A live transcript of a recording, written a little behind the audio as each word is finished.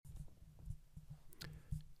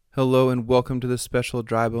Hello and welcome to the special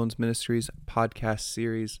Dry Bones Ministries podcast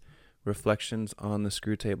series, Reflections on the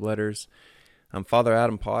Screwtape Letters. I'm Father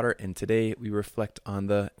Adam Potter, and today we reflect on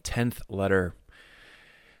the 10th letter,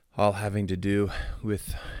 all having to do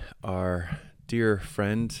with our dear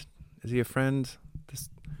friend. Is he a friend?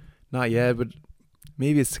 Not yet, but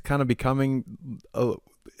maybe it's kind of becoming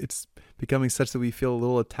such that we feel a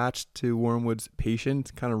little attached to Wormwood's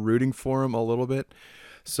patient, kind of rooting for him a little bit.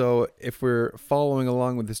 So if we're following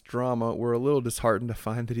along with this drama, we're a little disheartened to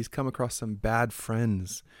find that he's come across some bad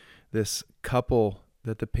friends. This couple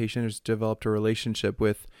that the patient has developed a relationship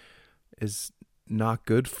with is not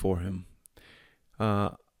good for him.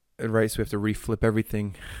 Right, so we have to reflip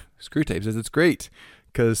everything. Screwtape says it's great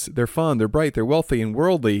because they're fun, they're bright, they're wealthy and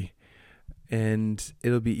worldly. And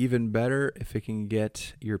it'll be even better if it can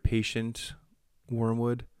get your patient,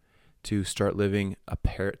 Wormwood, to start living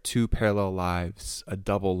two parallel lives, a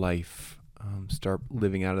double life, start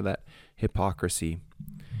living out of that hypocrisy.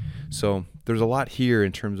 So there's a lot here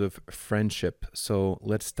in terms of friendship. So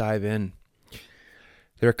let's dive in.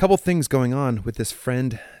 There are a couple things going on with this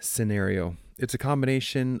friend scenario. It's a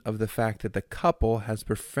combination of the fact that the couple has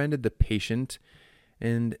befriended the patient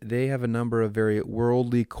and they have a number of very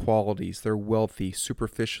worldly qualities. They're wealthy,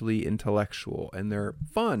 superficially intellectual, and they're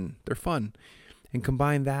fun. And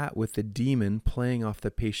combine that with the demon playing off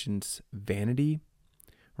the patient's vanity,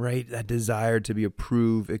 right? That desire to be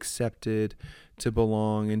approved, accepted, to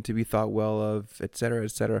belong, and to be thought well of, etc.,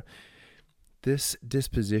 etc. This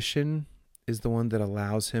disposition is the one that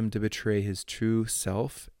allows him to betray his true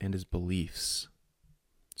self and his beliefs.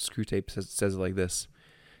 Screwtape says it like this,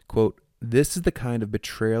 quote, "This is the kind of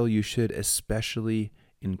betrayal you should especially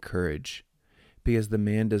encourage, because the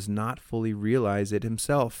man does not fully realize it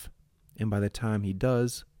himself. And by the time he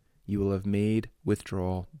does, you will have made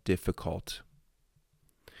withdrawal difficult."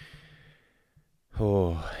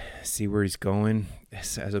 Oh, see where he's going?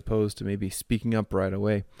 As opposed to maybe speaking up right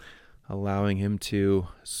away, allowing him to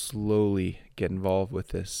slowly get involved with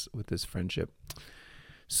this friendship.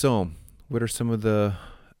 So, what are some of the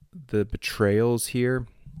betrayals here?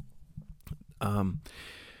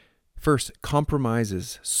 First,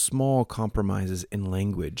 compromises, small compromises in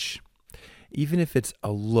language. Even if it's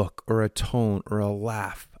a look or a tone or a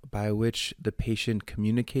laugh by which the patient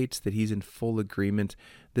communicates that he's in full agreement,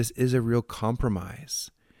 this is a real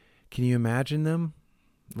compromise. Can you imagine them?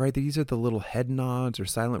 Right? These are the little head nods or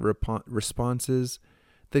silent responses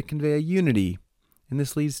that convey a unity, and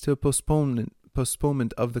this leads to a postponement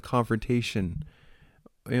of the confrontation.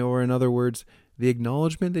 Or in other words, the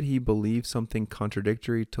acknowledgement that he believes something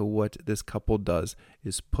contradictory to what this couple does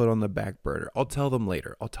is put on the back burner. I'll tell them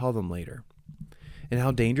later. And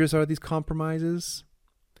how dangerous are these compromises?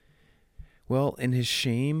 Well, in his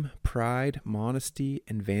shame, pride, modesty,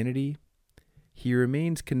 and vanity, he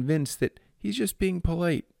remains convinced that he's just being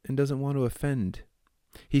polite and doesn't want to offend.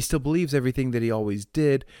 He still believes everything that he always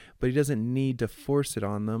did, but he doesn't need to force it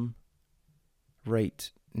on them right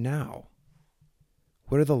now.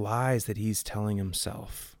 What are the lies that he's telling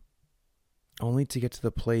himself? Only to get to the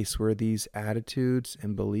place where these attitudes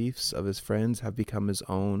and beliefs of his friends have become his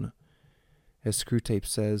own. As Screwtape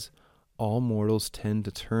says, all mortals tend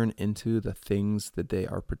to turn into the things that they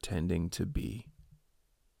are pretending to be.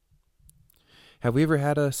 Have we ever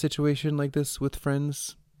had a situation like this with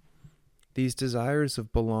friends? These desires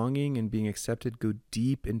of belonging and being accepted go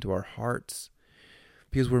deep into our hearts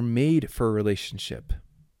because we're made for a relationship.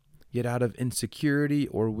 Yet out of insecurity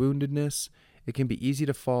or woundedness, it can be easy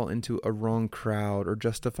to fall into a wrong crowd or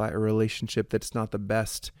justify a relationship that's not the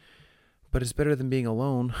best, but it's better than being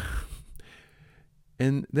alone.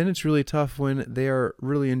 And then it's really tough when they are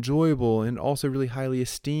really enjoyable and also really highly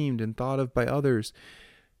esteemed and thought of by others.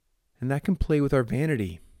 And that can play with our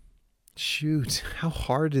vanity. Shoot, how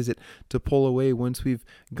hard is it to pull away once we've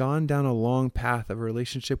gone down a long path of a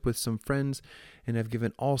relationship with some friends and have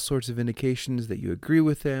given all sorts of indications that you agree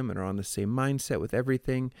with them and are on the same mindset with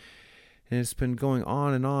everything. And it's been going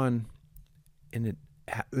on, and it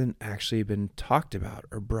hasn't actually been talked about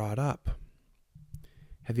or brought up.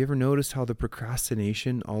 Have you ever noticed how the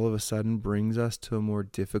procrastination all of a sudden brings us to a more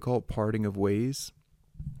difficult parting of ways?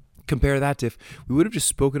 Compare that to if we would have just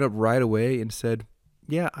spoken up right away and said,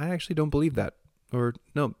 yeah, I actually don't believe that. Or,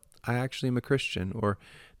 no, I actually am a Christian. Or,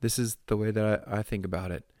 this is the way that I think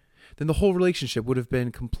about it. Then the whole relationship would have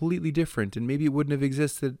been completely different. And maybe it wouldn't have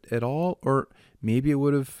existed at all. Or maybe it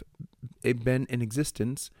would have been in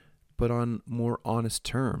existence, but on more honest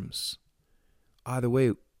terms. Either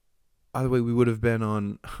way, we would have been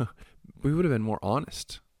more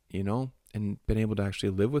honest, and been able to actually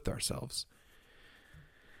live with ourselves.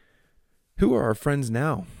 Who are our friends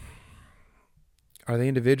now? Are they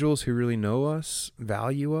individuals who really know us,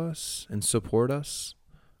 value us, and support us?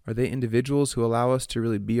 Are they individuals who allow us to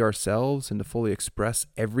really be ourselves and to fully express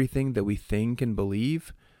everything that we think and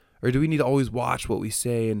believe? Or do we need to always watch what we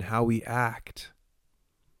say and how we act?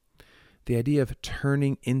 The idea of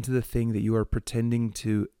turning into the thing that you are pretending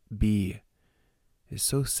to be is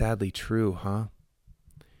so sadly true, huh?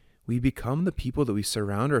 We become the people that we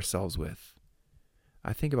surround ourselves with.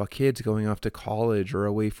 I think about kids going off to college or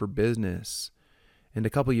away for business, and a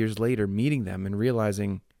couple years later meeting them and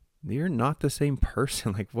realizing you're not the same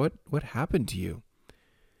person. Like, what happened to you?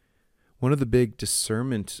 One of the big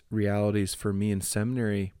discernment realities for me in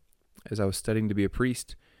seminary as I was studying to be a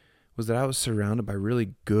priest was that I was surrounded by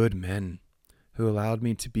really good men who allowed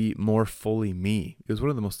me to be more fully me. It was one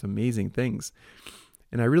of the most amazing things.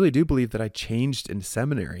 And I really do believe that I changed in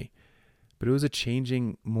seminary, but it was a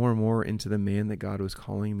changing more and more into the man that God was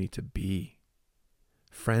calling me to be.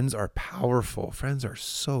 Friends are powerful. Friends are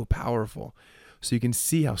so powerful. So you can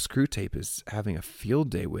see how Screwtape is having a field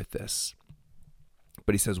day with this.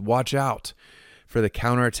 But he says, watch out for the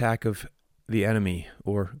counterattack of the enemy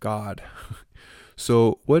or God.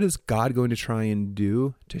 So what is God going to try and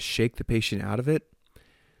do to shake the patient out of it?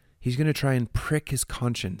 He's going to try and prick his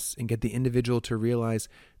conscience and get the individual to realize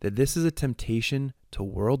that this is a temptation to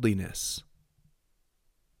worldliness.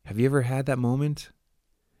 Have you ever had that moment?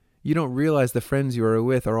 You don't realize the friends you are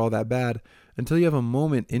with are all that bad until you have a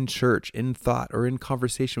moment in church, in thought, or in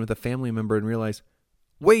conversation with a family member and realize,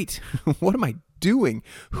 wait, what am I doing?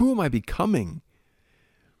 Who am I becoming?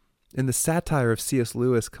 And the satire of C.S.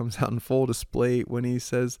 Lewis comes out in full display when he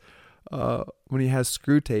says, when he has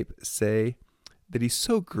Screwtape say that he's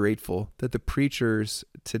so grateful that the preachers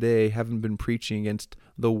today haven't been preaching against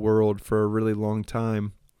the world for a really long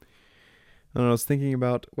time. And I was thinking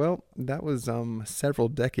about, well, that was several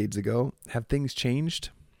decades ago. Have things changed?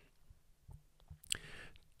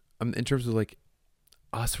 In terms of like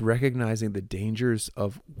us recognizing the dangers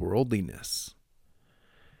of worldliness.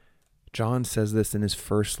 John says this in his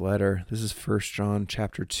first letter. This is 1 John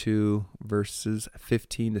chapter 2, verses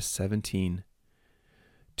 15 to 17.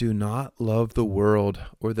 Do not love the world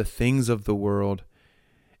or the things of the world.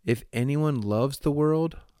 If anyone loves the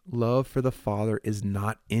world, love for the Father is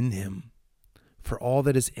not in him. For all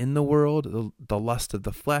that is in the world, the lust of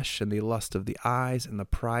the flesh and the lust of the eyes and the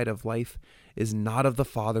pride of life is not of the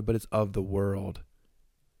Father, but is of the world.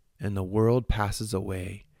 And the world passes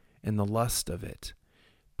away, and the lust of it.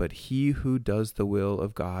 But he who does the will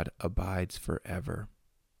of God abides forever.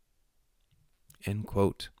 End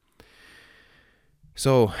quote.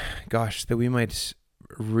 So, gosh, that we might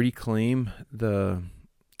reclaim the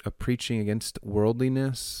preaching against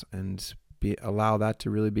worldliness and allow that to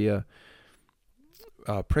really be a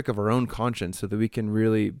prick of our own conscience so that we can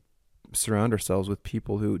really surround ourselves with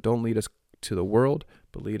people who don't lead us to the world,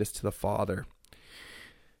 but lead us to the Father.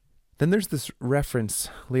 Then there's this reference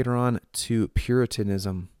later on to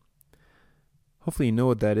Puritanism. Hopefully you know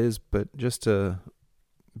what that is, but just to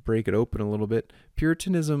break it open a little bit,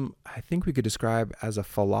 Puritanism, I think we could describe as a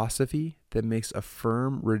philosophy that makes a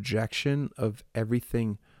firm rejection of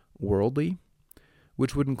everything worldly,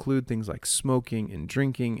 which would include things like smoking and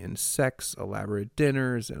drinking and sex, elaborate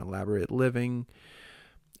dinners and elaborate living.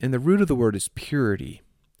 And the root of the word is purity,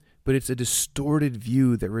 but it's a distorted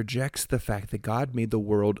view that rejects the fact that God made the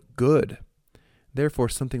world good. Therefore,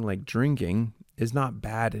 something like drinking is not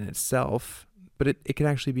bad in itself, but it can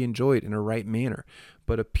actually be enjoyed in a right manner.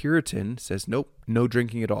 But a Puritan says, nope, no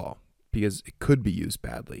drinking at all, because it could be used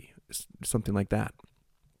badly, something like that.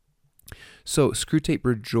 So Screwtape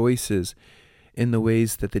rejoices in the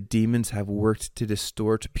ways that the demons have worked to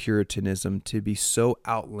distort Puritanism to be so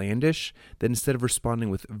outlandish that instead of responding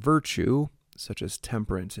with virtue, such as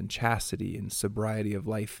temperance and chastity and sobriety of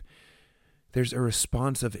life, there's a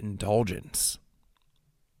response of indulgence.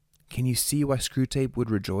 Can you see why Screwtape would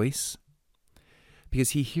rejoice?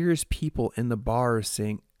 Because he hears people in the bars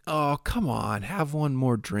saying, oh, come on, have one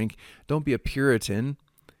more drink. Don't be a Puritan.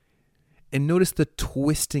 And notice the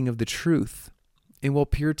twisting of the truth. And while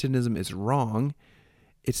Puritanism is wrong,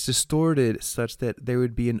 it's distorted such that there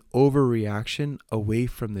would be an overreaction away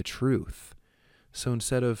from the truth. So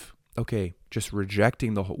instead of, okay, just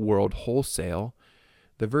rejecting the world wholesale,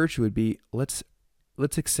 the virtue would be, let's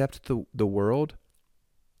accept the world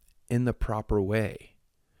in the proper way.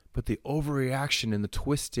 But the overreaction and the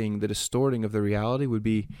twisting, the distorting of the reality would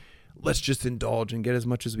be, let's just indulge and get as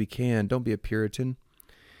much as we can. Don't be a Puritan.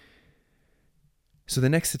 So the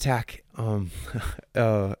next attack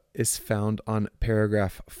is found on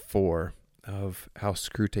paragraph 4 of how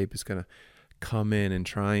Screwtape is going to come in and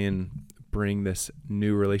try and bring this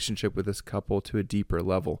new relationship with this couple to a deeper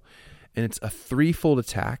level. And it's a threefold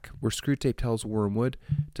attack where Screwtape tells Wormwood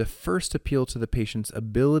to first appeal to the patient's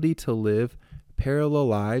ability to live parallel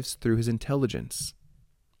lives through his intelligence.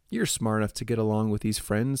 You're smart enough to get along with these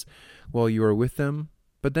friends while you are with them,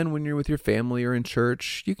 but then when you're with your family or in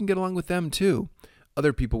church, you can get along with them too.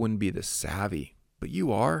 Other people wouldn't be this savvy, but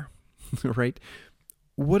you are, right?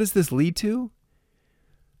 What does this lead to?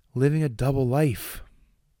 Living a double life.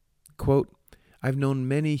 Quote, I've known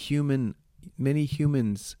many humans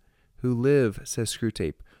who live, says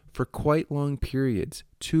Screwtape, for quite long periods,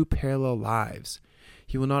 two parallel lives.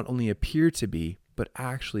 He will not only appear to be, but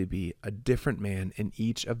actually be a different man in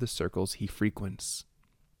each of the circles he frequents.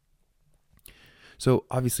 So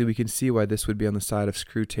obviously we can see why this would be on the side of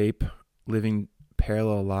Screwtape, living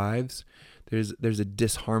parallel lives. There's a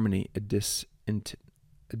disharmony, a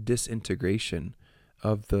disintegration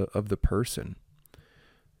of the person.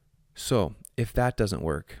 So if that doesn't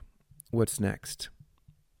work, what's next?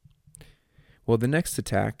 Well, the next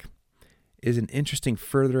attack is an interesting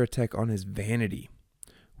further attack on his vanity,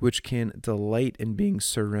 which can delight in being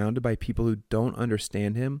surrounded by people who don't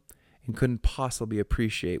understand him and couldn't possibly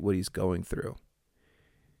appreciate what he's going through.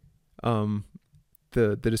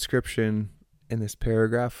 The description in this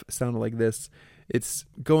paragraph sounded like this. It's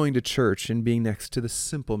going to church and being next to the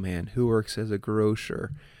simple man who works as a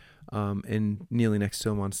grocer, and kneeling next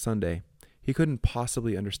to him on Sunday. He couldn't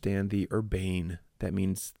possibly understand the urbane, that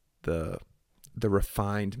means the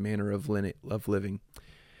refined manner of living,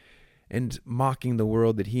 and mocking the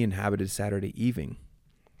world that he inhabited Saturday evening.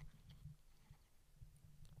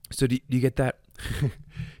 So do you get that?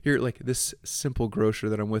 You're like this simple grocer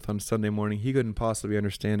that I'm with on Sunday morning. He couldn't possibly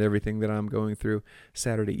understand everything that I'm going through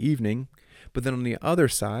Saturday evening. But then on the other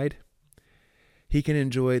side, he can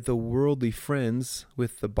enjoy the worldly friends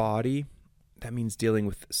with the body. That means dealing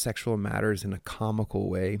with sexual matters in a comical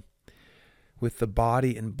way. With the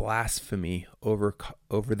body and blasphemy over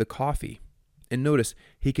the coffee. And notice,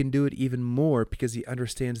 he can do it even more because he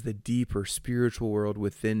understands the deeper spiritual world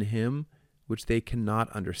within him, which they cannot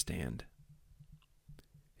understand.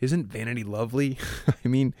 Isn't vanity lovely? I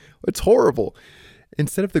mean, it's horrible.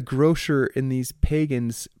 Instead of the grocer and these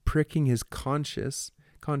pagans pricking his conscience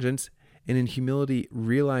and in humility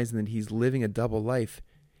realizing that he's living a double life,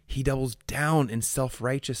 he doubles down in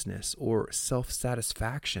self-righteousness or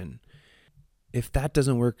self-satisfaction. If that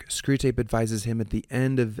doesn't work, Screwtape advises him at the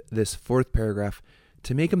end of this fourth paragraph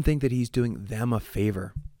to make him think that he's doing them a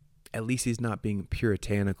favor. At least he's not being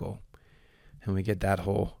puritanical. And we get that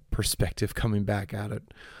whole perspective coming back at it.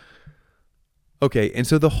 Okay, and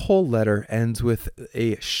so the whole letter ends with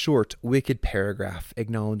a short, wicked paragraph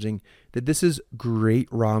acknowledging that this is great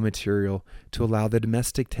raw material to allow the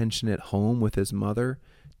domestic tension at home with his mother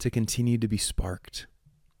to continue to be sparked.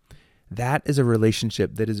 That is a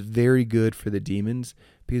relationship that is very good for the demons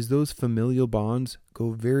because those familial bonds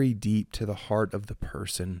go very deep to the heart of the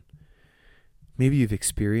person. Maybe you've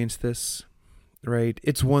experienced this, right?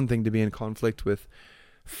 It's one thing to be in conflict with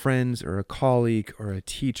friends or a colleague or a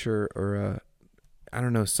teacher or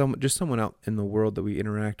someone out in the world that we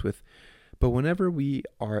interact with. But whenever we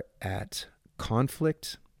are at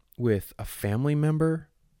conflict with a family member,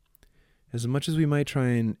 as much as we might try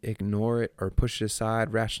and ignore it or push it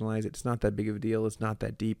aside, rationalize it, it's not that big of a deal, it's not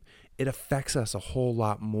that deep, it affects us a whole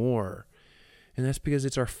lot more. And that's because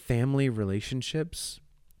it's our family relationships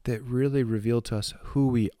that really reveal to us who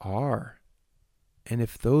we are. And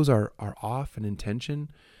if those are off in intention,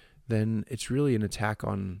 then it's really an attack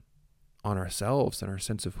on ourselves and our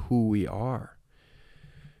sense of who we are.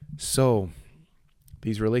 So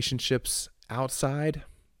these relationships outside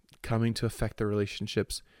coming to affect the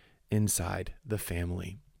relationships inside the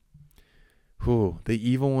family. The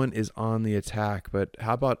evil one is on the attack, but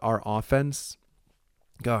how about our offense?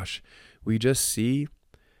 Gosh, we just see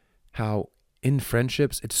how in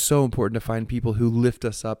friendships, it's so important to find people who lift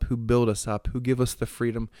us up, who build us up, who give us the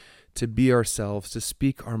freedom to be ourselves, to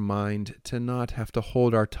speak our mind, to not have to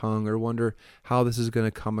hold our tongue or wonder how this is going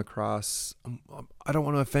to come across. I don't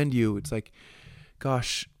want to offend you. It's like,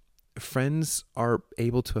 gosh, friends are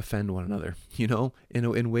able to offend one another,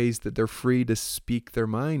 in ways that they're free to speak their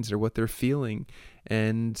minds or what they're feeling.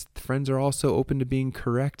 And friends are also open to being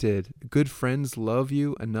corrected. Good friends love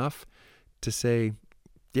you enough to say,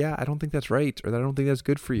 yeah, I don't think that's right, or I don't think that's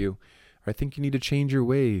good for you, or I think you need to change your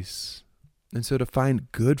ways. And so to find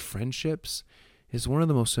good friendships is one of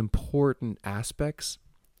the most important aspects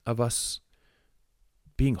of us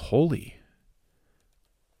being holy.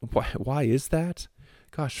 Why is that?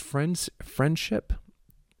 Gosh, friendship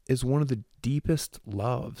is one of the deepest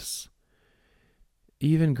loves,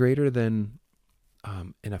 even greater than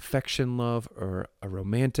an affection love or a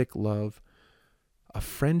romantic love. A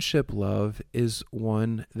friendship love is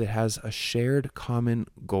one that has a shared common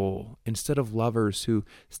goal. Instead of lovers who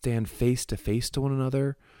stand face to face to one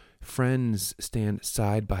another, friends stand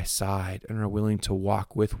side by side and are willing to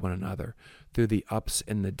walk with one another through the ups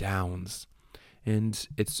and the downs. And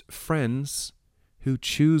it's friends who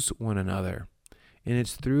choose one another. And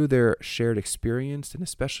it's through their shared experience and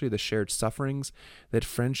especially the shared sufferings that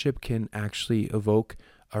friendship can actually evoke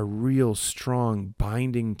a real strong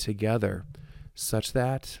binding together, such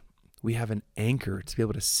that we have an anchor to be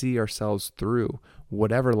able to see ourselves through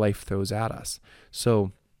whatever life throws at us.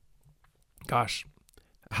 So, gosh,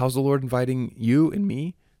 how's the Lord inviting you and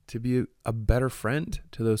me to be a better friend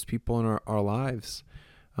to those people in our lives,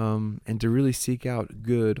 and to really seek out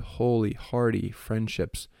good, holy, hearty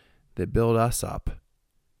friendships that build us up,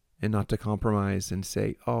 and not to compromise and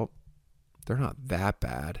say, oh, they're not that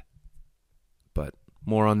bad. But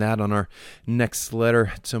more on that on our next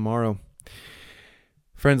letter tomorrow.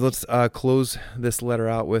 Friends, let's close this letter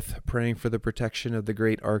out with praying for the protection of the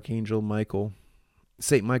great Archangel Michael.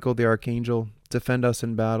 Saint Michael the Archangel, defend us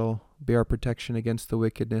in battle, be our protection against the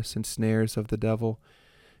wickedness and snares of the devil.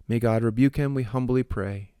 May God rebuke him, we humbly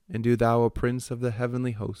pray, and do thou, O Prince of the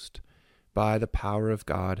heavenly host, by the power of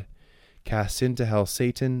God, cast into hell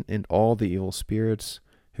Satan and all the evil spirits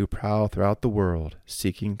who prowl throughout the world,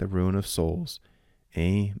 seeking the ruin of souls.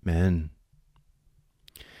 Amen.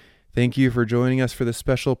 Thank you for joining us for this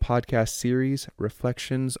special podcast series,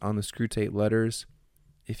 Reflections on the Screwtape Letters.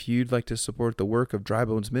 If you'd like to support the work of Dry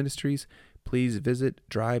Bones Ministries, please visit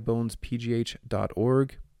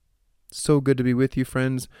drybonespgh.org. So good to be with you,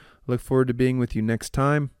 friends. Look forward to being with you next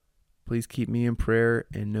time. Please keep me in prayer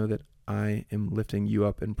and know that I am lifting you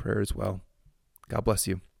up in prayer as well. God bless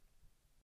you.